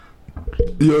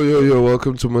Yo,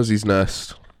 welcome to Muzzy's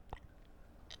Nest.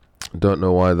 Don't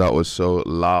know why that was so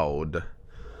loud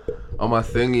on my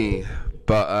thingy.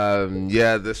 But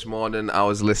yeah, this morning I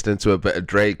was listening to a bit of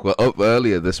Drake. We're up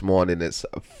earlier this morning. It's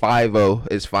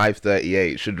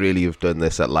 5:38. Should really have done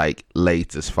this at like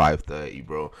latest 5:30,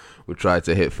 bro. We'll try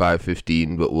to hit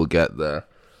 5:15, but we'll get there.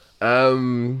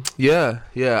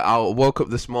 Yeah. I woke up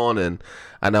this morning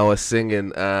and I was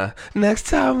singing, next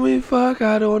time we fuck,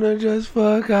 I don't wanna just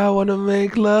fuck, I wanna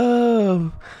make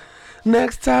love.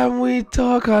 Next time we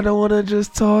talk, I don't wanna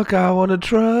just talk, I wanna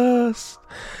trust.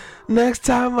 Next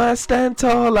time I stand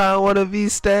tall, I wanna be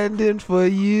standing for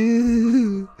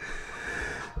you.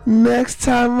 Next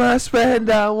time I spend,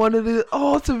 I wanted it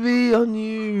all to be on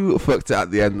you. Fucked it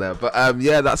at the end there. But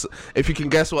yeah, that's, if you can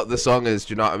guess what the song is,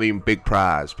 do you know what I mean? Big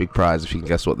prize if you can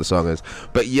guess what the song is.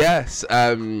 But yes,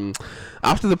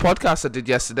 after the podcast I did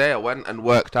yesterday, I went and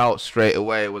worked out straight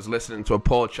away. I was listening to a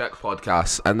Paul Check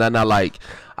podcast, and then I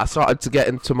started to get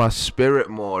into my spirit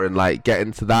more and like get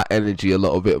into that energy a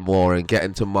little bit more and get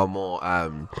into my more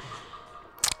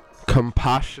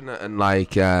compassionate and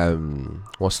like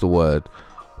what's the word?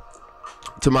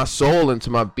 To my soul and to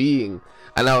my being.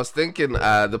 And I was thinking,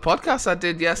 the podcast I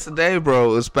did yesterday, bro,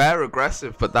 was bare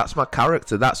aggressive, but that's my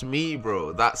character. That's me,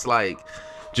 bro. That's like,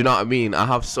 do you know what I mean? I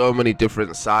have so many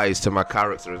different sides to my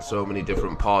character and so many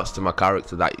different parts to my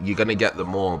character that you're going to get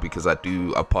them all because I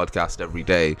do a podcast every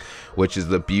day, which is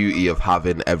the beauty of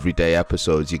having everyday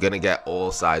episodes. You're going to get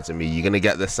all sides of me. You're going to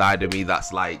get the side of me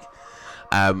that's like,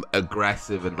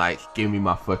 aggressive and like give me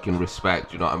my fucking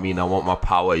respect, you know what I mean? I want my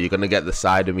power. You're gonna get the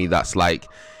side of me that's like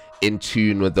in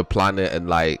tune with the planet and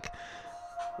like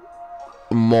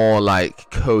more like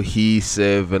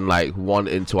cohesive and like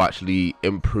wanting to actually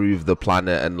improve the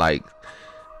planet and like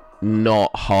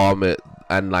not harm it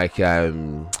and like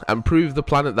improve the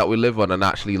planet that we live on and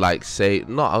actually like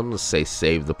I'm gonna say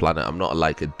save the planet. I'm not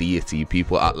like a deity.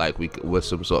 People act like we're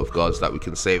some sort of gods that we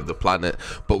can save the planet,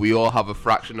 but we all have a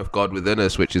fraction of God within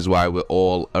us, which is why we're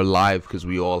all alive, because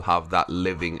we all have that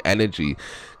living energy,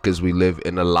 because we live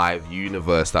in a live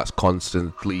universe that's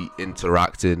constantly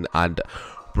interacting and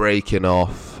breaking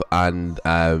off and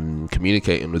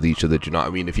communicating with each other. Do you know what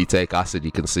I mean? If you take acid,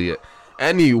 you can see it.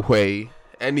 Anyway,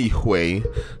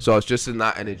 so I was just in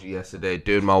that energy yesterday,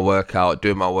 doing my workout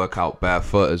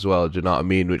barefoot as well, do you know what I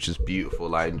mean, which is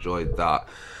beautiful. I enjoyed that.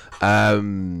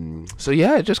 So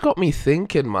yeah, it just got me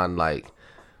thinking, man, like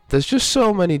there's just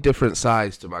so many different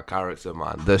sides to my character,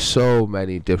 man. There's so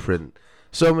many different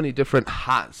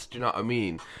hats, do you know what I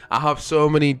mean? I have so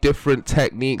many different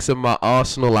techniques in my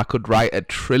arsenal. I could write a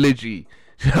trilogy.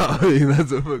 You know what I mean?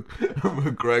 That's a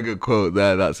McGregor quote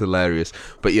there. That's hilarious.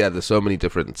 But yeah, there's so many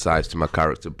different sides to my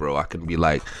character, bro. I can be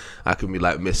like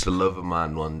Mr.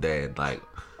 Loverman one day and like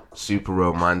super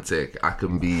romantic. I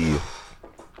can be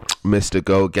Mr.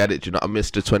 Go Get It, do you know,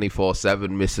 Mr. 24/7,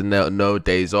 missing no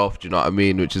days off, do you know what I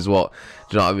mean? Which is what,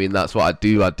 do you know what I mean? That's what I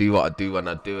do. I do what I do when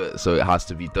I do it, so it has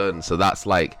to be done. So that's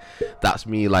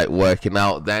me like working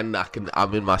out. Then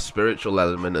I'm in my spiritual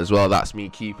element as well. That's me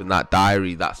keeping that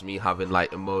diary. That's me having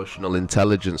like emotional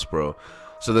intelligence, bro.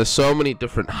 So there's so many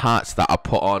different hats that I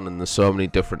put on, and there's so many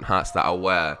different hats that I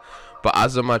wear. But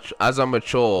as I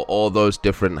mature, all those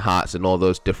different hats and all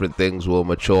those different things will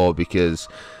mature, because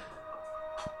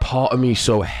part of me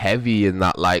so heavy in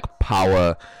that like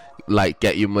power, like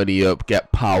get your money up,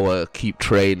 get power, keep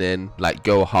training, like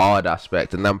go hard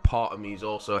aspect, and then part of me is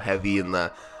also heavy in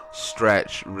the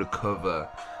stretch, recover,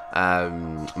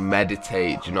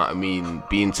 meditate, you know what I mean,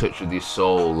 be in touch with your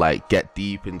soul, like get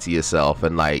deep into yourself.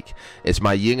 And like it's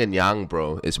my yin and yang,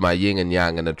 bro. It's my yin and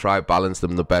yang, and I try balance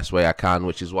them the best way I can,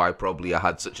 which is why probably I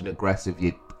had such an aggressive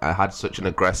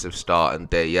start and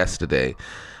day yesterday.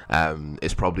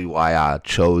 It's probably why I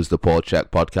chose the Paul Check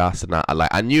podcast, and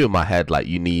I knew in my head like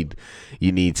you need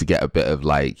to get a bit of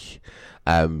like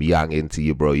yang into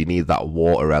you, bro. You need that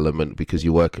water element because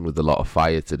you're working with a lot of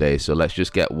fire today. So let's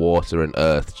just get water and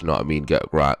earth, do you know what I mean? Get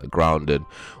grounded.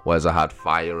 Whereas I had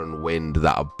fire and wind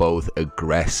that are both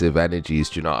aggressive energies,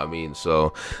 do you know what I mean?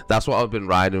 So that's what I've been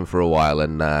riding for a while.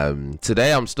 And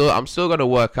today I'm still gonna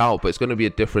work out, but it's gonna be a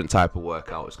different type of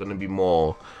workout. It's gonna be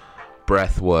more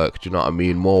breath work, do you know what I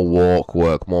mean? More walk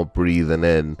work, more breathing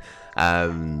in.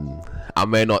 I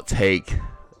may not take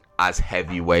as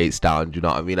heavy weights down, do you know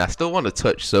what I mean? I still want to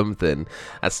touch something.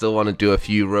 I still want to do a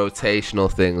few rotational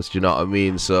things, do you know what I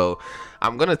mean? So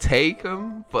I'm gonna take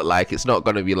them, but like it's not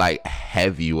gonna be like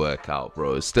heavy workout,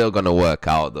 bro. It's still gonna work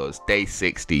out though. It's day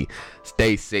 60. It's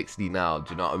day 60 now,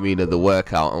 do you know what I mean, of the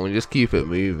workout, and we just keep it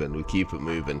moving. We keep it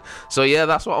moving. So yeah,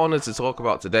 that's what I wanted to talk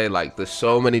about today. Like there's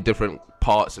so many different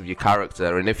parts of your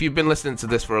character, and if you've been listening to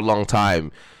this for a long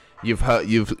time, you've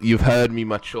heard me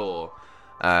mature.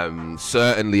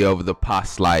 Certainly over the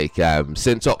past, like,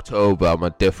 since October, I'm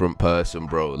a different person,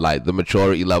 bro. Like, the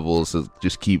maturity levels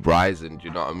just keep rising. Do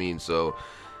you know what I mean? So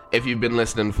if you've been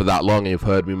listening for that long and you've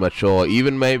heard me mature,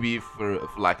 even maybe for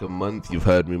like a month, you've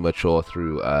heard me mature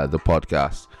through the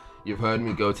podcast. You've heard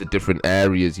me go to different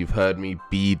areas. You've heard me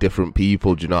be different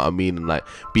people. Do you know what I mean? And like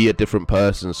be a different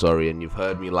person. Sorry. And you've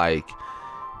heard me like, do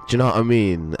you know what I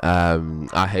mean?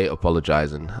 I hate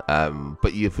apologizing.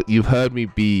 But you've heard me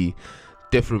be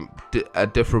a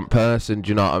different person. Do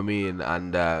you know what I mean?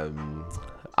 And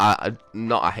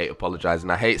I hate apologizing.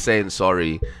 I hate saying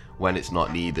sorry when it's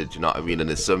not needed. Do you know what I mean? And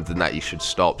it's something that you should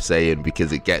stop saying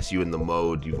because it gets you in the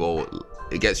mode.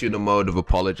 It gets you in the mode of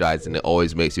apologizing. It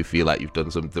always makes you feel like you've done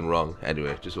something wrong.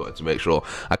 Anyway, just wanted to make sure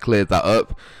I cleared that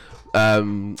up.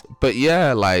 But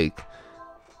yeah, like,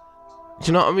 do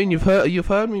you know what I mean? You've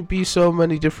heard me be so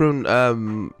many different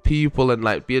people and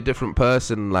like be a different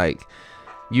person. Like,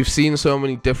 you've seen so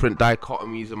many different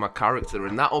dichotomies of my character,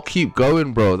 and that'll keep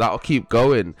going, bro. That'll keep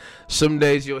going. Some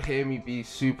days you'll hear me be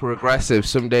super aggressive.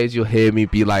 Some days you'll hear me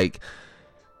be like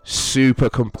super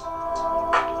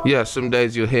some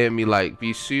days you'll hear me like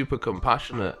be super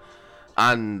compassionate,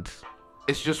 and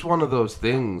it's just one of those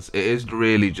things. It is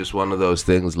really just one of those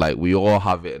things. Like, we all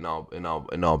have it in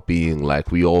our being.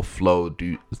 Like, we all flow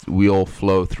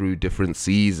through different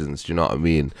seasons. Do you know what I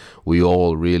mean? We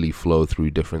all really flow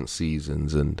through different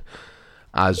seasons, and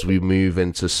as we move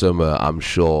into summer, I'm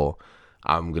sure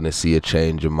I'm gonna see a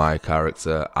change in my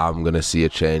character. I'm gonna see a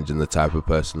change in the type of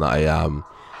person that I am.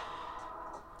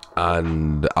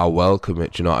 And I welcome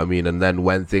it, do you know what I mean? And then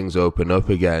when things open up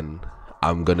again,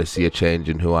 I'm going to see a change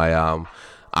in who I am.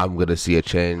 I'm going to see a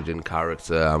change in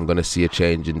character. I'm going to see a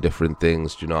change in different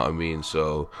things, do you know what I mean?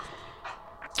 So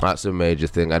that's a major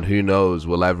thing. And who knows,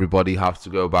 will everybody have to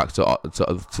go back to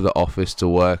the office to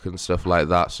work and stuff like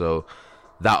that? So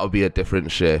that'll be a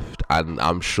different shift. And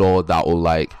I'm sure that will,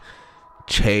 like,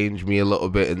 change me a little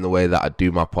bit in the way that I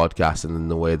do my podcast and in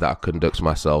the way that I conduct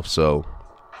myself. So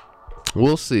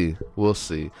we'll see.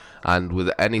 And with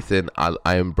anything,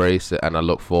 I embrace it and I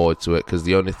look forward to it, because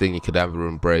the only thing you could ever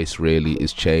embrace really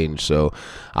is change. So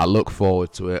I look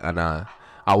forward to it, and I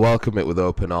welcome it with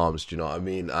open arms. Do you know what I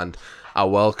mean? And I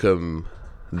welcome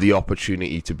the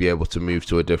opportunity to be able to move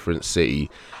to a different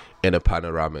city in a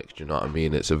panoramic. Do you know what I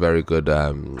mean? It's a very good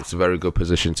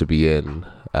position to be in.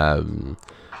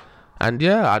 And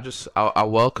yeah, I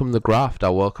welcome the graft. I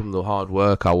welcome the hard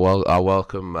work. I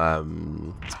welcome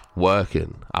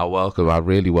working. I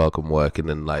really welcome working,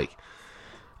 and like,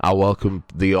 I welcome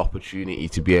the opportunity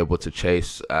to be able to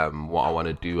chase what I want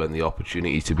to do, and the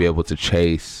opportunity to be able to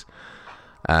chase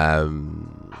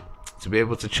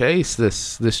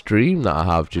this dream that I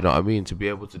have. Do you know what I mean? To be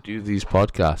able to do these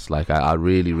podcasts, like, I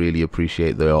really, really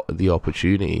appreciate the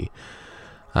opportunity.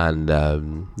 And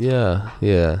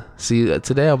yeah. See,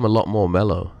 today I'm a lot more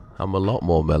mellow.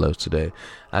 Today.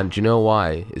 And you know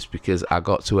why? It's because I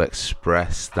got to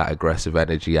express that aggressive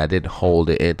energy. I didn't hold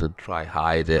it in and try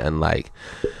hide it and like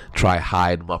try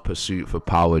hide my pursuit for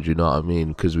power. Do you know what I mean?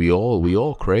 Because we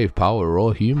all crave power. We're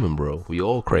all human, bro. We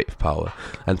all crave power.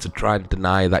 And to try and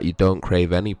deny that you don't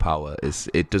crave any power,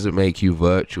 it doesn't make you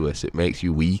virtuous. It makes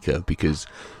you weaker, because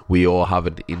we all have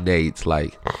an innate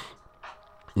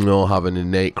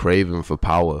craving for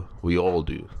power. We all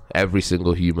do. Every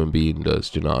single human being does.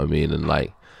 Do you know what I mean? And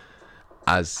like,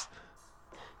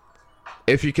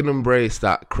 if you can embrace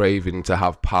that craving to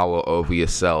have power over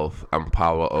yourself and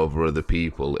power over other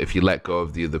people, if you let go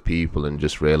of the other people and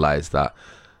just realize that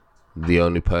the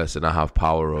only person I have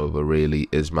power over really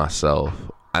is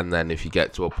myself, and then if you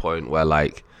get to a point where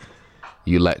like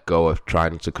you let go of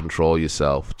trying to control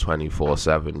yourself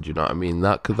 24/7, do you know what I mean?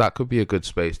 That could be a good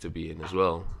space to be in as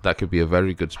well. That could be a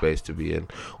very good space to be in.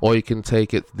 Or you can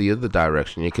take it the other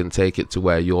direction. You can take it to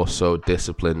where you're so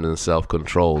disciplined and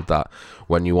self-controlled that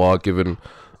when you are given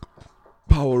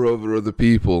power over other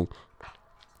people,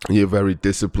 you're very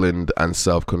disciplined and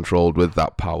self-controlled with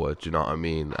that power. Do you know what I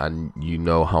mean? And you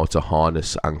know how to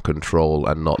harness and control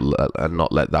and not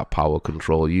let that power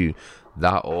control you.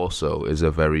 That also is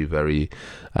a very, very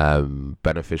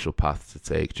beneficial path to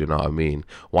take. Do you know what I mean?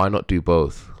 Why not do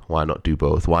both? Why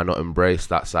not embrace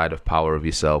that side of power of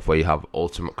yourself where you have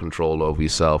ultimate control over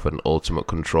yourself and ultimate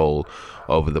control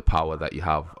over the power that you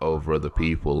have over other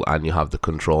people, and you have the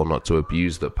control not to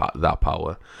abuse that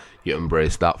power. You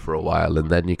embrace that for a while, and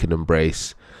then you can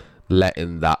embrace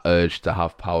letting that urge to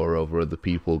have power over other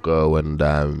people go, and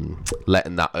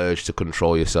letting that urge to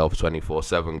control yourself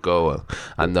 24/7 go.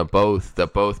 And they're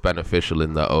both beneficial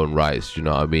in their own rights. Do you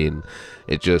know what I mean?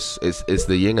 It's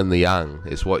the yin and the yang.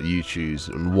 It's what you choose,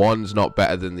 and one's not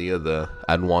better than the other,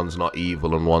 and one's not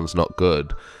evil and one's not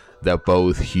good. They're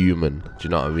both human. Do you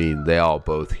know what I mean? They are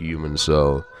both human.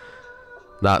 So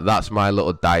that's my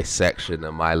little dissection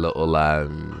and my little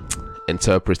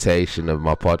interpretation of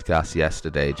my podcast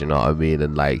yesterday. Do you know what I mean?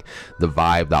 And like the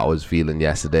vibe that I was feeling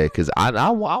yesterday, because I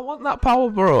want that power,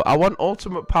 bro. I want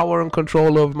ultimate power and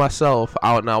control over myself,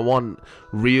 and I want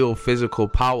real physical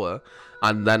power.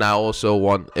 And then I also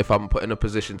want, if I'm put in a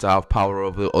position to have power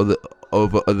over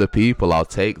other people, I'll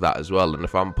take that as well. And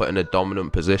if I'm put in a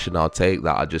dominant position, I'll take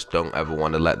that. I just don't ever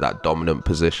want to let that dominant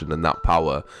position and that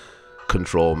power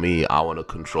control me. I want to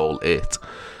control it.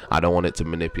 I don't want it to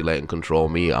manipulate and control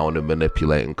me. I want to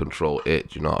manipulate and control it.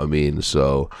 Do you know what I mean?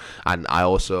 So, and I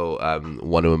also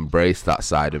want to embrace that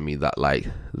side of me that's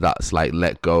like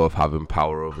let go of having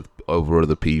power over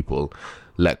other people.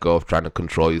 Let go of trying to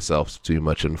control yourself too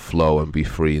much and flow and be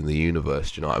free in the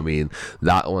universe. Do you know what I mean?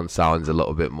 That one sounds a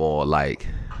little bit more like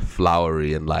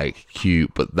flowery and like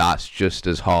cute, but that's just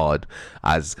as hard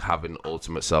as having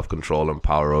ultimate self-control and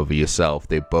power over yourself.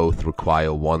 They both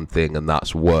require one thing, and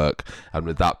that's work. And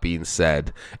with that being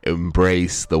said,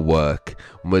 embrace the work.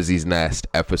 Muzzy's Nest,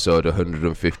 episode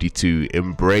 152.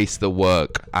 Embrace the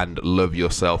work and love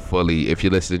yourself fully. If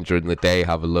you're listening during the day,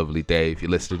 have a lovely day. If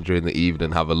you're listening during the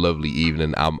evening, have a lovely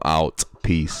evening. I'm out.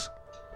 Peace.